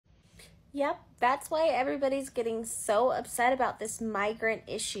Yep, that's why everybody's getting so upset about this migrant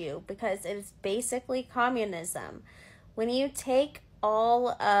issue, because it's basically communism. When you take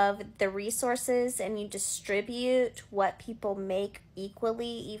all of the resources and you distribute what people make equally,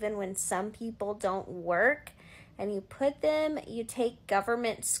 even when some people don't work, and you take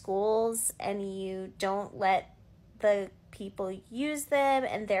government schools and you don't let the people use them,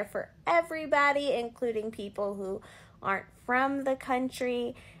 and they're for everybody, including people who aren't from the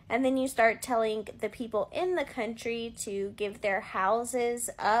country. And then you start telling the people in the country to give their houses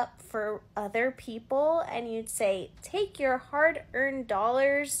up for other people, and you'd say, take your hard-earned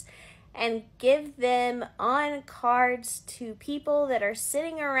dollars and give them on cards to people that are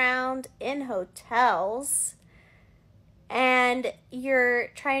sitting around in hotels, and you're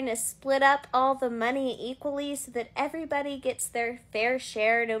trying to split up all the money equally so that everybody gets their fair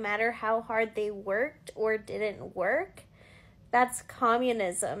share no matter how hard they worked or didn't work. That's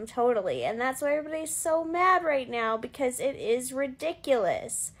communism, totally. And that's why everybody's so mad right now, because it is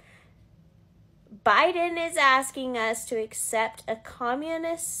ridiculous. Biden is asking us to accept a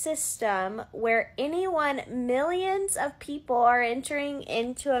communist system where millions of people are entering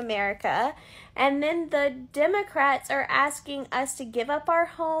into America, and then the Democrats are asking us to give up our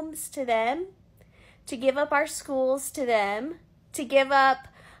homes to them, to give up our schools to them, to give up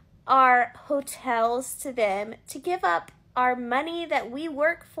our hotels to them, to give up our money that we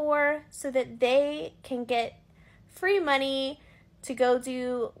work for so that they can get free money to go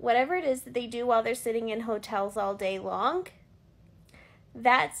do whatever it is that they do while they're sitting in hotels all day long.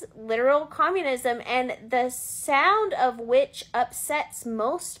 That's literal communism, and the sound of which upsets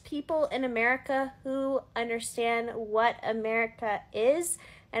most people in America who understand what America is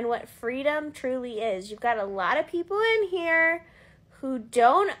and what freedom truly is. You've got a lot of people in here who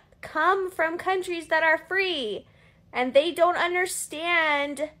don't come from countries that are free, and they don't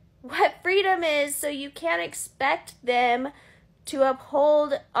understand what freedom is, so you can't expect them to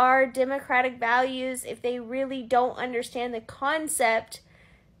uphold our democratic values if they really don't understand the concept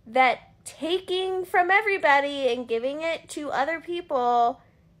that taking from everybody and giving it to other people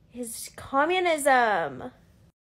is communism.